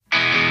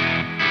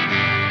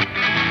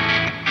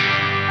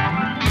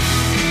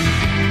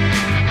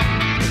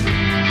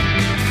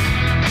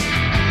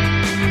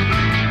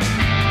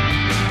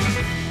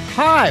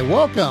Hi,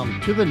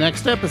 welcome to the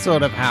next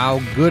episode of How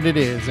Good It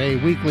Is, a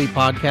weekly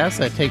podcast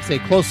that takes a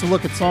closer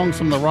look at songs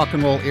from the rock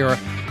and roll era,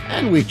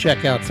 and we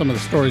check out some of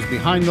the stories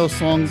behind those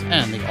songs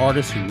and the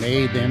artists who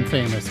made them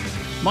famous.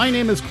 My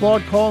name is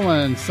Claude Cole,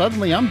 and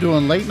suddenly I'm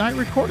doing late night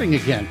recording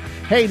again.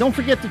 Hey, don't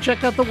forget to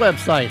check out the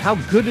website,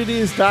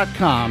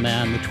 howgooditis.com,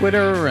 and the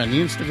Twitter and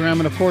the Instagram,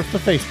 and of course the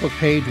Facebook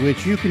page,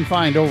 which you can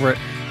find over at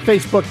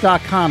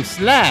facebook.com/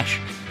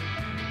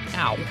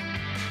 How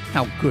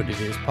Good It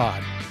Is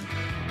Pod.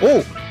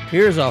 Oh,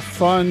 here's a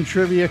fun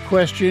trivia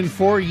question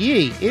for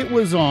ye. It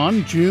was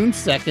on June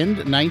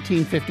 2nd,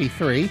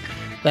 1953,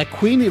 that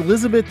Queen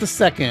Elizabeth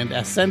II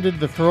ascended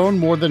the throne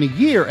more than a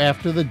year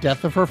after the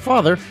death of her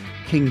father,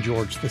 King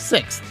George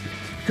VI.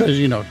 Because,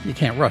 you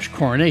can't rush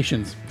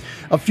coronations.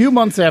 A few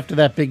months after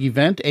that big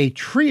event, a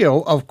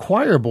trio of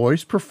choir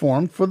boys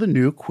performed for the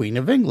new Queen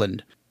of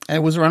England.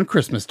 It was around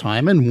Christmas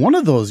time, and one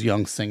of those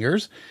young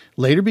singers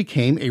later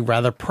became a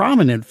rather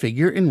prominent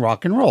figure in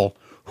rock and roll.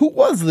 Who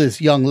was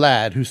this young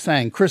lad who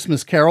sang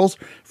Christmas carols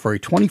for a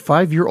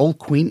 25-year-old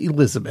Queen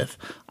Elizabeth?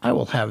 I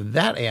will have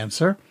that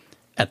answer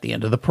at the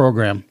end of the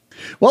program.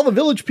 Well, the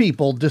Village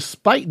People,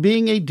 despite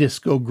being a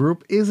disco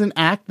group, is an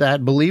act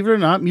that, believe it or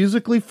not,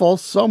 musically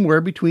falls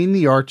somewhere between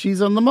the Archies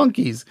and the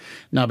Monkees.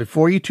 Now,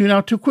 before you tune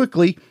out too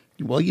quickly,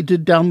 well, you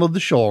did download the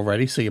show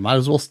already, so you might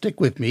as well stick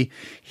with me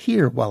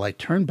here while I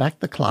turn back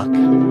the clock.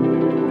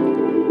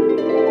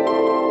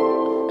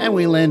 And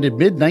we landed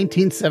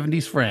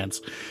mid-1970s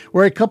France,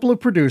 where a couple of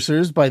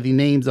producers by the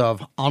names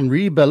of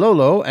Henri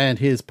Bellolo and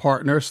his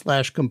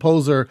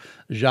partner/composer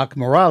Jacques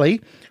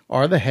Morali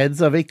are the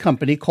heads of a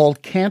company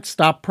called Can't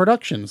Stop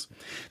Productions.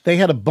 They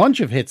had a bunch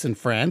of hits in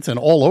France and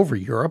all over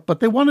Europe, but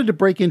they wanted to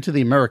break into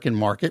the American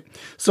market,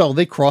 so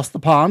they crossed the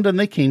pond and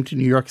they came to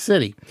New York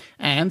City.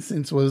 And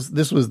since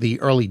this was the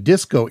early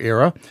disco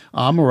era,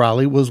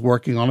 Morali was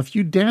working on a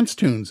few dance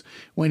tunes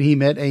when he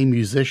met a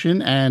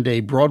musician and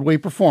a Broadway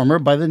performer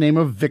by the name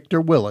of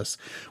Victor Willis.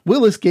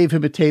 Willis gave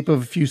him a tape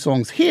of a few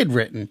songs he had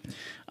written.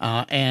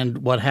 And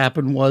what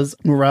happened was,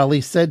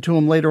 Morali said to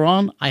him later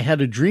on, "I had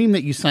a dream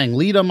that you sang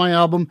lead on my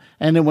album,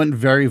 and it went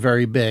very,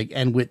 very big."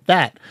 And with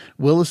that,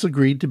 Willis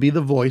agreed to be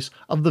the voice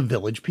of the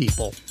Village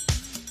People.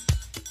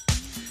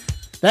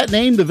 That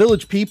name, the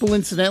Village People,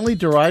 incidentally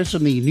derives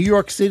from the New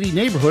York City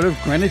neighborhood of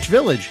Greenwich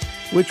Village,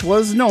 which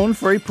was known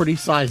for a pretty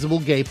sizable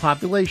gay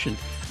population.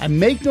 And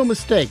make no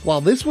mistake,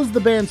 while this was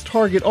the band's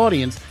target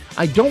audience,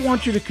 I don't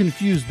want you to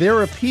confuse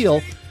their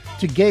appeal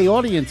to gay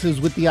audiences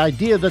with the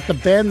idea that the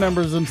band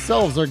members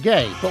themselves are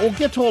gay, but we'll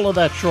get to all of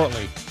that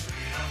shortly.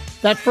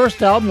 That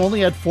first album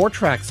only had 4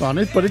 tracks on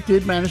it, but it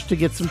did manage to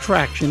get some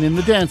traction in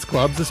the dance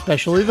clubs,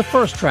 especially the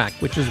first track,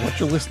 which is what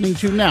you're listening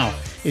to now.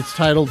 It's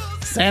titled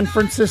San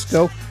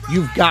Francisco,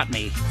 You've Got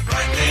Me.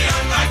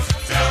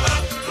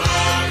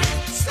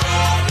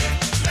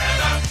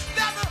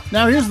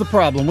 Now here's the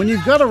problem. When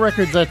you've got a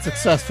record that's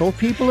successful,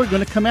 people are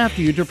going to come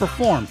after you to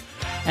perform.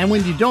 And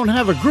when you don't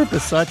have a group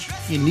as such,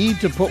 you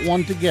need to put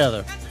one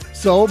together.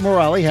 So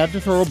Morali had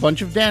to throw a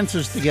bunch of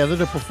dancers together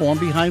to perform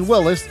behind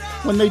Willis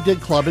when they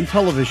did club and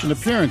television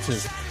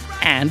appearances.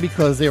 And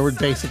because they were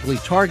basically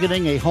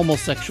targeting a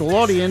homosexual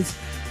audience,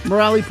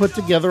 Morali put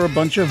together a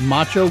bunch of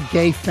macho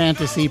gay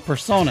fantasy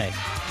personae.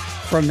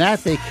 From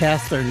that, they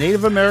cast their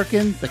Native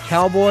American, the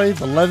cowboy,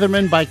 the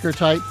Leatherman biker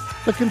type,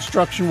 the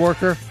construction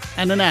worker,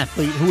 and an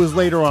athlete who was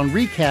later on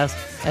recast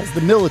as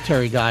the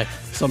military guy.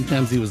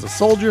 Sometimes he was a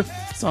soldier,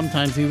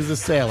 sometimes he was a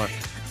sailor.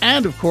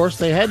 And, of course,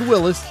 they had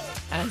Willis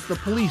as the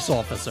police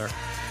officer.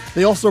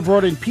 They also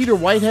brought in Peter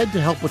Whitehead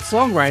to help with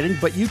songwriting,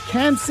 but you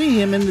can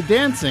see him in the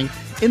dancing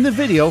in the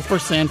video for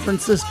San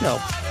Francisco.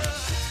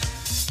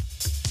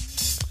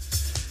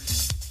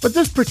 But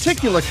this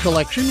particular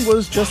collection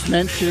was just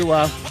meant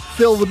to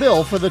fill the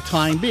bill for the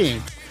time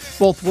being.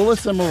 Both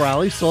Willis and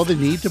Morali saw the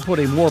need to put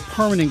a more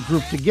permanent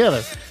group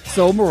together,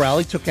 so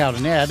Morali took out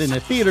an ad in a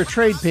theater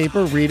trade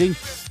paper reading,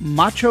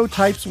 "Macho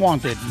types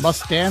wanted,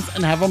 must dance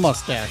and have a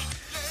mustache."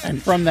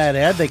 And from that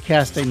ad, they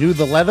cast a new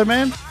The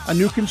Leatherman, a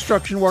new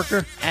construction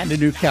worker, and a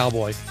new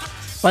cowboy.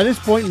 By this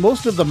point,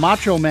 most of the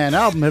Macho Man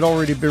album had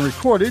already been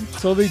recorded,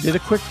 so they did a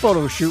quick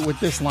photo shoot with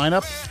this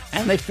lineup,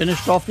 and they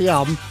finished off the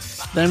album,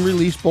 then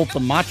released both the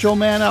Macho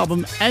Man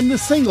album and the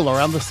single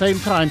around the same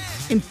time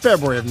in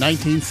February of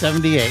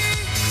 1978.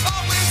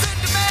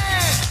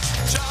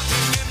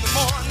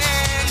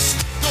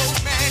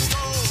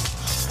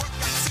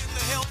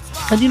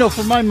 And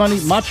for my money,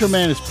 Macho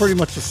Man is pretty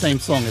much the same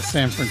song as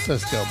San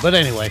Francisco. But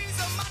anyway,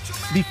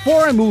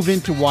 before I move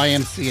into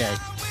YMCA,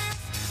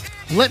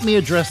 let me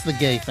address the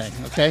gay thing,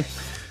 okay?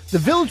 The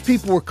Village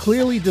People were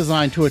clearly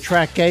designed to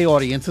attract gay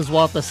audiences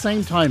while at the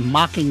same time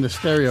mocking the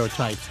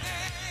stereotypes.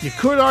 You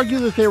could argue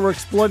that they were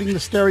exploiting the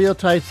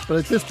stereotypes, but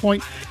at this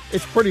point,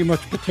 it's pretty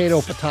much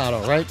potato,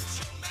 right?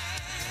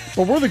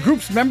 But were the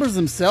group's members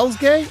themselves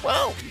gay?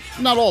 Well,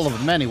 not all of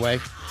them anyway.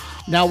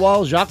 Now,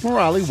 while Jacques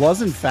Morali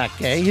was in fact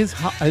gay, his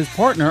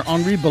partner,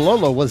 Henri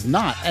Bellolo, was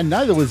not, and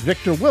neither was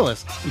Victor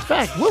Willis. In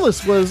fact,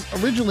 Willis was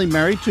originally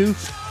married to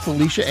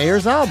Felicia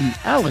Ayers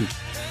Allen,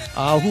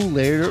 who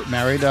later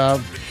married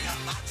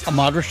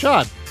Ahmad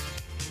Rashad.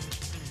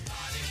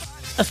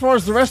 As far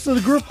as the rest of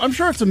the group, I'm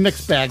sure it's a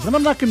mixed bag, but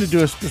I'm not going to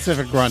do a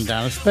specific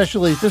rundown,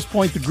 especially at this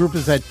point the group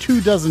has had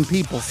 24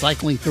 people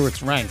cycling through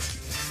its ranks.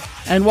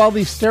 And while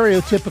these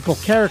stereotypical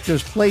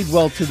characters played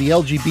well to the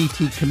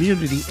LGBT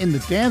community in the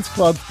dance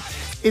clubs,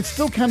 it's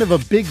still kind of a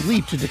big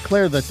leap to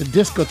declare that the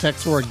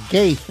discotheques were a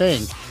gay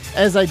thing,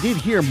 as I did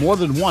hear more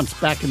than once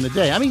back in the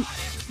day. I mean,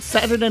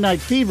 Saturday Night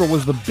Fever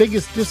was the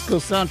biggest disco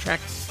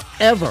soundtrack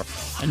ever,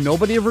 and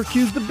nobody ever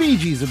accused the Bee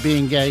Gees of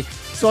being gay,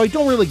 so I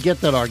don't really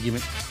get that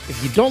argument.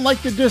 If you don't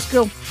like the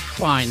disco,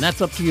 fine,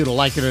 that's up to you to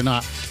like it or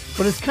not.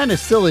 But it's kind of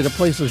silly to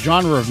place a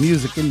genre of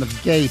music in the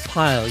gay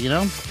pile, you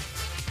know?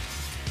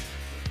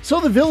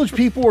 So the Village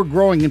People were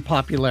growing in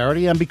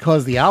popularity, and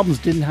because the albums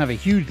didn't have a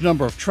huge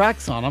number of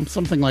tracks on them,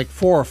 something like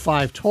 4 or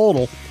 5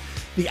 total,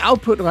 the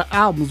output of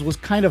albums was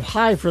kind of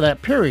high for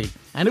that period.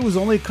 And it was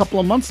only a couple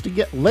of months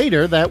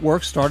later that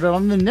work started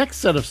on the next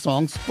set of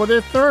songs for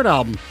their third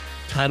album,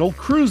 titled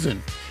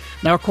Cruisin'.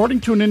 Now,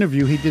 according to an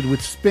interview he did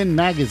with Spin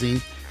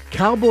magazine,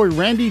 cowboy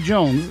Randy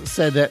Jones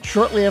said that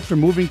shortly after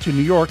moving to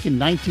New York in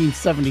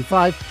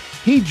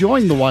 1975, he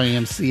joined the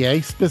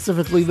YMCA,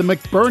 specifically the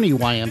McBurney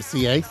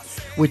YMCA,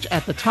 which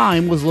at the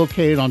time was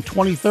located on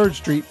 23rd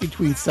Street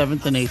between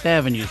 7th and 8th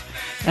Avenues.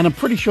 And I'm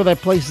pretty sure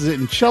that places it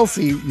in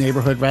Chelsea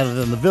neighborhood rather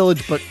than the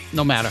Village, but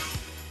no matter.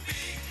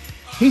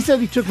 He said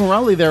he took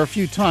Morelli there a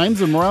few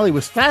times, and Morelli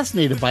was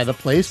fascinated by the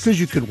place because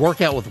you could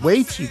work out with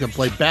weights, you could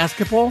play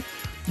basketball,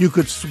 you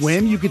could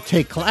swim, you could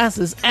take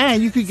classes,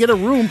 and you could get a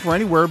room for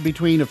anywhere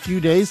between a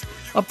few days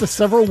up to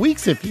several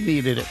weeks if you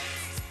needed it.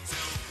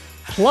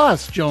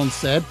 Plus, Jones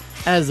said,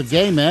 as a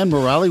gay man,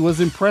 Morelli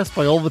was impressed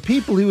by all the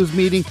people he was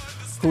meeting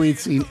who he'd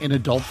seen in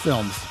adult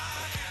films.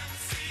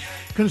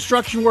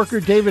 Construction worker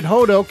David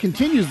Hodo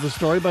continues the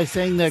story by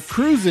saying that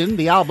Cruisin',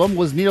 the album,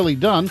 was nearly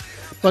done,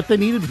 but they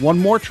needed one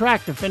more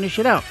track to finish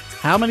it out.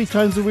 How many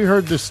times have we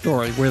heard this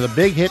story, where the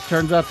big hit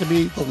turns out to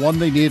be the one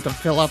they needed to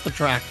fill out the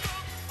track?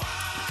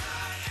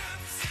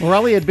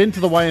 Morelli had been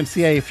to the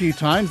YMCA a few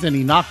times, and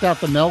he knocked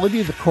out the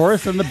melody, the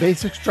chorus, and the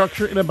basic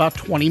structure in about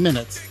 20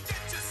 minutes.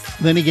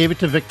 Then he gave it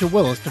to Victor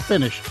Willis to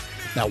finish.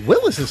 Now,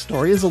 Willis's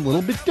story is a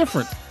little bit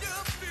different.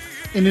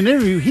 In an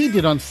interview he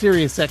did on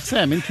Sirius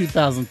XM in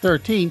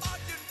 2013,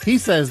 he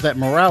says that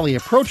Morelli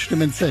approached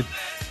him and said,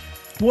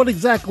 "What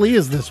exactly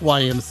is this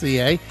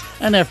YMCA?"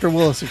 And after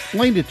Willis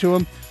explained it to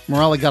him,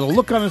 Morelli got a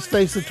look on his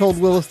face and told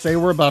Willis they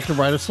were about to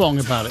write a song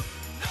about it.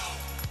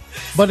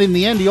 But in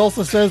the end, he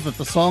also says that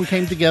the song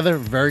came together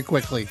very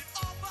quickly.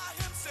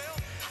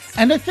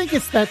 And I think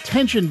it's that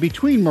tension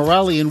between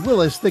Morelli and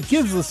Willis that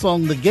gives the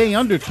song the gay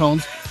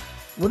undertones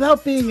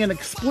without being an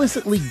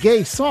explicitly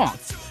gay song.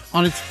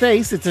 On its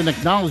face, it's an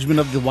acknowledgement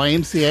of the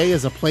YMCA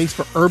as a place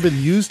for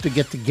urban youths to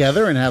get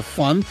together and have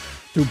fun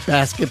through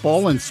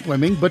basketball and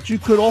swimming, but you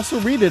could also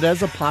read it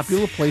as a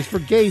popular place for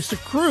gays to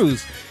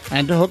cruise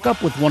and to hook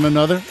up with one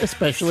another,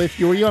 especially if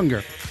you were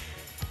younger.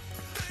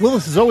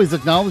 Willis has always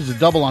acknowledged the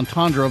double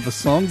entendre of the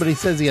song, but he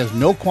says he has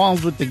no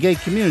qualms with the gay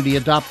community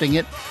adopting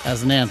it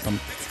as an anthem.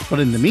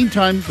 But in the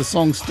meantime, the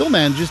song still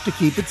manages to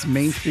keep its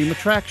mainstream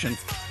attraction.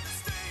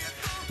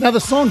 Now, the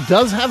song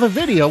does have a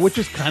video, which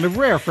is kind of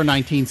rare for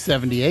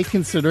 1978,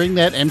 considering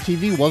that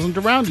MTV wasn't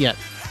around yet.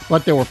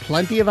 But there were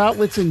plenty of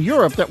outlets in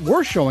Europe that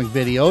were showing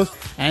videos,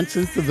 and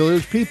since the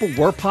Village People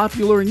were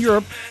popular in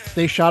Europe,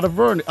 they shot a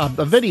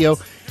video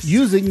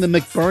using the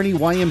McBurney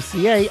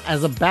YMCA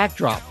as a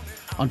backdrop.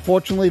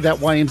 Unfortunately, that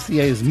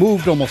YMCA has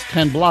moved almost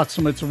 10 blocks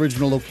from its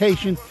original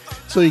location,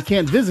 so you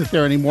can't visit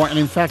there anymore, and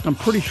in fact, I'm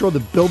pretty sure the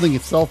building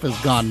itself is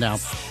gone now.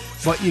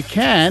 But you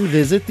can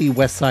visit the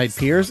West Side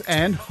Piers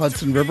and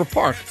Hudson River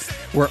Park,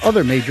 where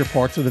other major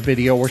parts of the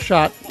video were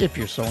shot, if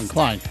you're so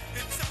inclined.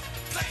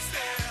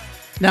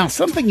 Now,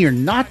 something you're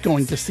not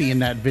going to see in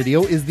that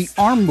video is the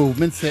arm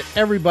movements that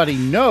everybody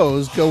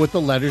knows go with the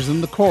letters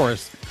in the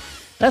chorus.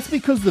 That's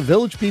because the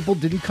Village People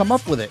didn't come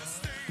up with it.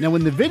 Now,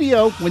 in the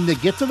video, when they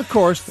get to the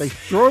chorus, they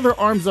throw their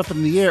arms up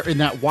in the air in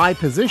that Y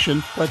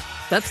position, but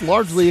that's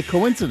largely a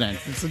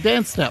coincidence. It's a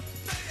dance step.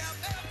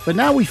 But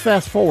now we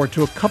fast forward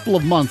to a couple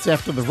of months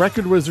after the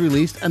record was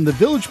released, and the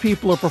Village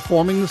People are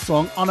performing the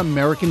song on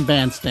American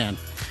Bandstand.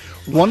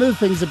 One of the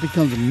things that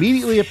becomes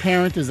immediately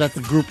apparent is that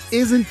the group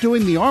isn't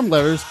doing the arm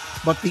letters,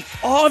 but the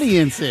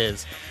audience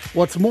is.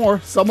 What's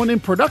more, someone in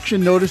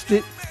production noticed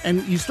it,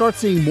 and you start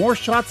seeing more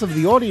shots of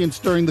the audience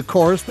during the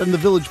chorus than the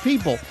Village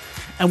People.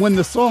 And when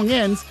the song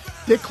ends,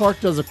 Dick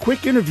Clark does a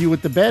quick interview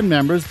with the band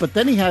members, but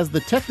then he has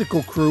the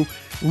technical crew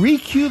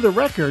re-cue the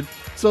record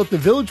so that the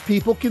Village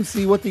People can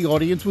see what the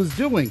audience was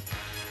doing.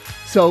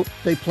 So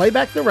they play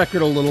back the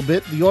record a little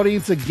bit, the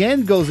audience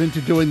again goes into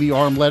doing the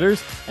arm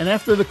letters, and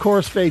after the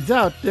chorus fades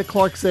out, Dick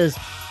Clark says,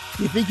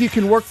 "You think you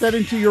can work that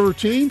into your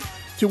routine?"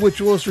 To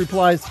which Willis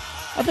replies,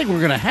 "I think we're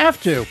going to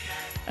have to."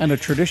 And a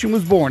tradition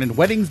was born in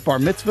weddings, bar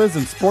mitzvahs,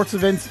 and sports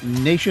events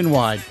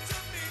nationwide.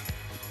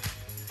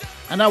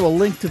 And I will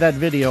link to that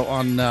video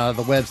on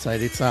the website.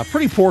 It's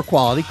pretty poor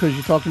quality because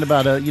you're talking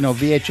about a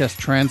VHS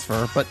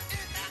transfer, but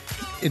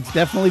it's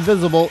definitely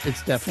visible.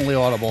 It's definitely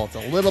audible. It's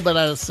a little bit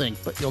out of sync,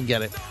 but you'll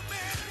get it.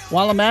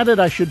 While I'm at it,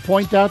 I should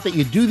point out that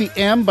you do the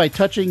M by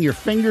touching your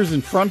fingers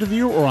in front of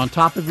you or on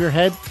top of your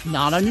head,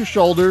 not on your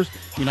shoulders.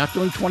 You're not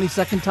doing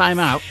 20-second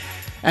timeout.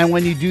 And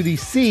when you do the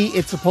C,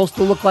 it's supposed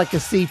to look like a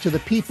C to the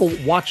people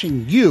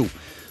watching you.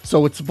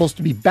 So it's supposed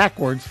to be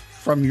backwards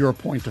from your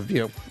point of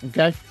view,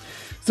 okay?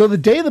 So the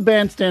day of the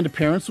bandstand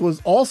appearance was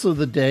also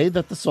the day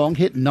that the song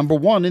hit number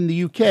 1 in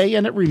the UK,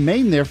 and it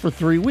remained there for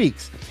 3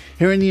 weeks.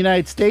 Here in the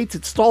United States,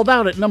 it stalled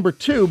out at number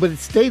 2, but it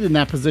stayed in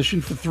that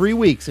position for 3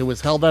 weeks. It was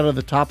held out of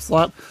the top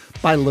slot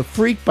by Le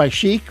Freak by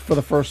Chic for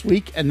the first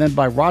week, and then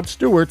by Rod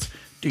Stewart's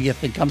Do You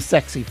Think I'm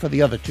Sexy for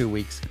the other 2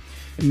 weeks.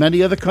 In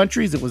many other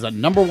countries, it was a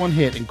number 1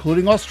 hit,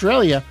 including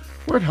Australia,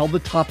 where it held the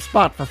top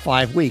spot for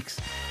 5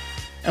 weeks.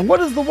 And what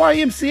does the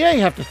YMCA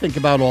have to think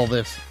about all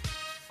this?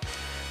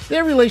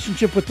 Their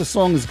relationship with the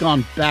song has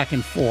gone back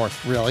and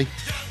forth, really.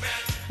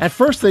 At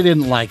first they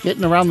didn't like it,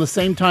 and around the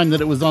same time that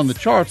it was on the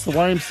charts, the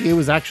YMCA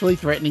was actually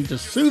threatening to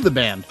sue the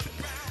band.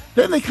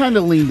 Then they kind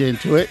of leaned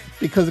into it,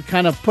 because it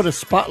kind of put a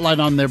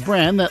spotlight on their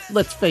brand that,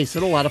 let's face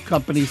it, a lot of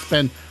companies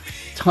spend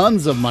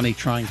tons of money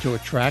trying to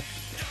attract.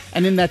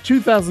 And in that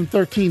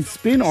 2013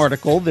 Spin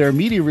article, their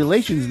media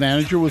relations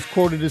manager was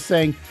quoted as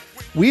saying,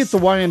 "We at the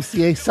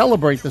YMCA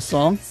celebrate the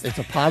song. It's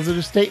a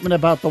positive statement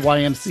about the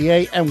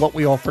YMCA and what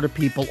we offer to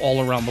people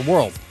all around the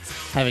world."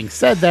 Having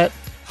said that,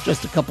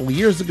 just a couple of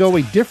years ago,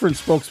 a different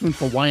spokesman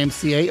for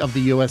YMCA of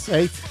the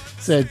USA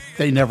said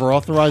they never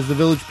authorized the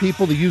Village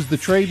People to use the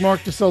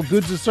trademark to sell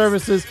goods or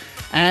services,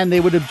 and they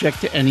would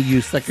object to any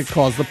use that could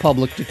cause the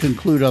public to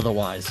conclude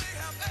otherwise.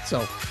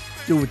 So,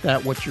 do with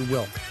that what you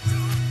will.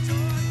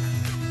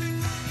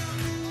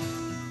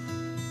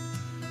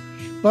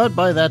 But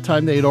by that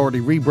time, they had already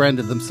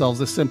rebranded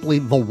themselves as simply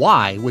The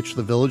Y, which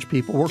the Village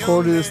People were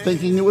quoted as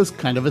thinking it was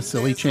kind of a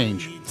silly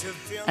change.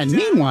 And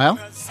meanwhile,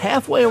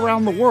 halfway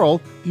around the world,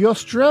 the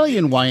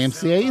Australian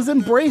YMCA is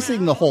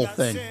embracing the whole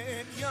thing.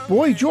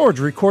 Boy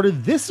George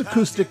recorded this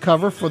acoustic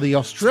cover for the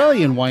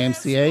Australian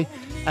YMCA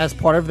as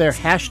part of their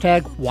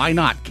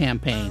 #WhyNot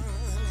campaign.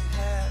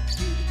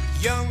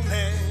 Young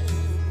man,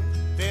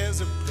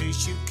 there's a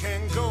place you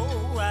can go.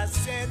 I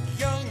said,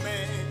 young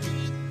man,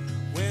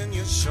 when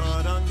you're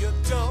short on your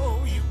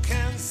dough, you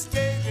can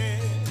stay there.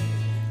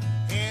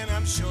 And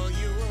I'm sure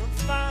you will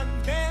find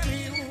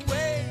many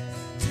ways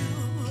to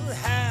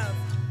have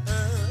a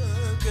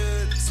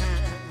good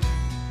time.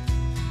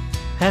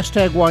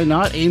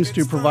 #WhyNot aims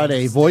to provide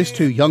a voice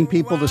to young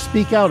people to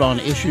speak out on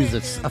issues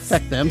that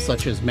affect them,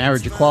 such as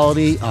marriage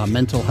equality,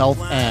 mental health,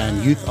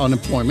 and youth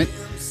unemployment.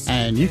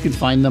 And you can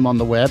find them on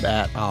the web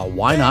at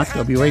whynot,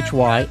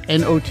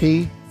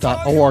 WHYNOT.org.au.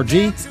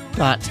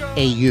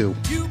 You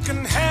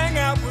can hang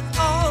out with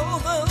all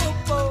the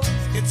folks.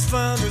 It's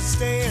fun to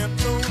stay at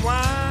the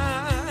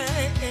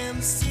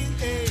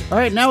YMCA. All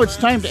right, now it's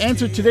time to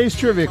answer today's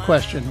trivia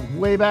question.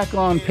 Way back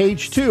on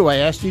page 2, I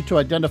asked you to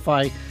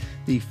identify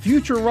the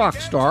future rock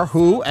star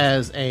who,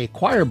 as a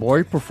choir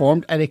boy,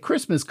 performed at a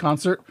Christmas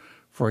concert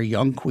for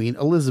young Queen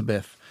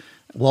Elizabeth.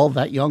 Well,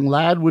 that young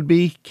lad would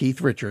be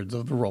Keith Richards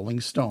of the Rolling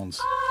Stones.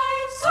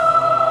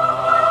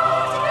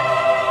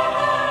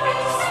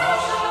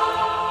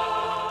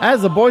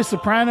 As a boy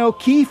soprano,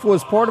 Keith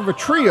was part of a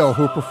trio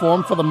who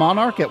performed for the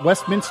monarch at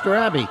Westminster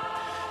Abbey.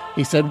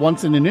 He said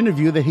once in an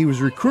interview that he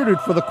was recruited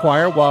for the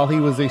choir while he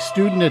was a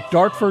student at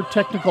Dartford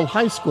Technical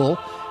High School,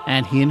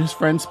 and he and his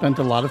friends spent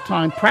a lot of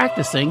time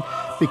practicing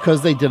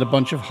because they did a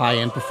bunch of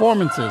high-end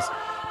performances.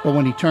 But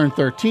when he turned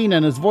 13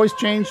 and his voice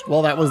changed,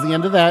 well, that was the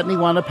end of that, and he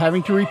wound up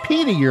having to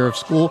repeat a year of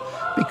school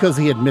because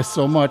he had missed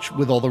so much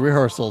with all the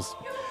rehearsals.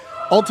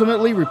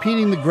 Ultimately,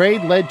 repeating the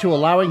grade led to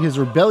allowing his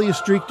rebellious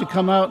streak to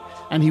come out,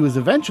 and he was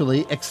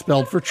eventually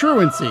expelled for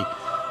truancy.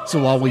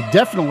 So while we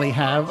definitely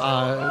have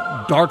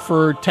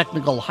Dartford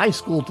Technical High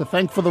School to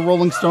thank for the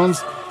Rolling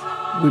Stones,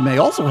 we may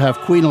also have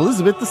Queen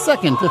Elizabeth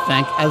II to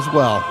thank as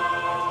well.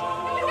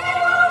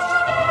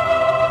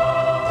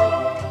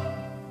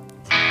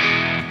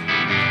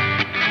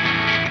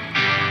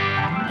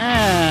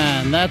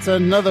 And that's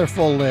another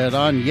full lid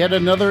on yet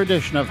another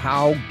edition of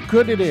How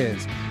Good It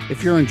Is.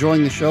 If you're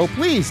enjoying the show,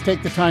 please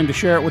take the time to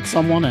share it with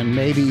someone and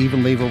maybe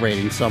even leave a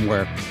rating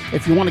somewhere.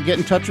 If you want to get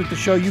in touch with the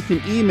show, you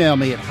can email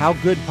me at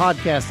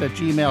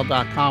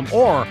howgoodpodcast@gmail.com,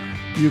 or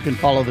you can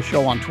follow the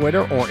show on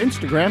Twitter or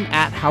Instagram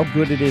at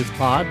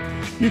howgooditispod.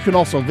 You can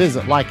also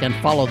visit, like, and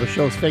follow the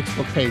show's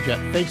Facebook page at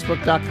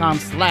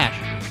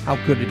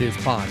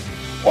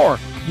facebook.com/howgooditispod. Or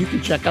you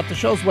can check out the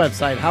show's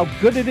website,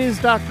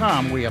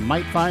 howgooditis.com, where you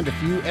might find a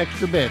few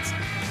extra bits.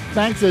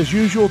 Thanks, as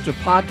usual, to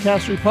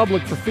Podcast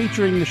Republic for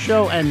featuring the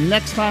show, and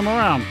next time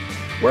around,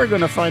 we're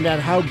going to find out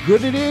how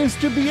good it is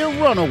to be a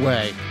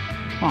runaway.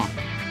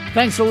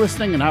 Thanks for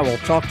listening, and I will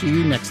talk to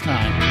you next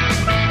time.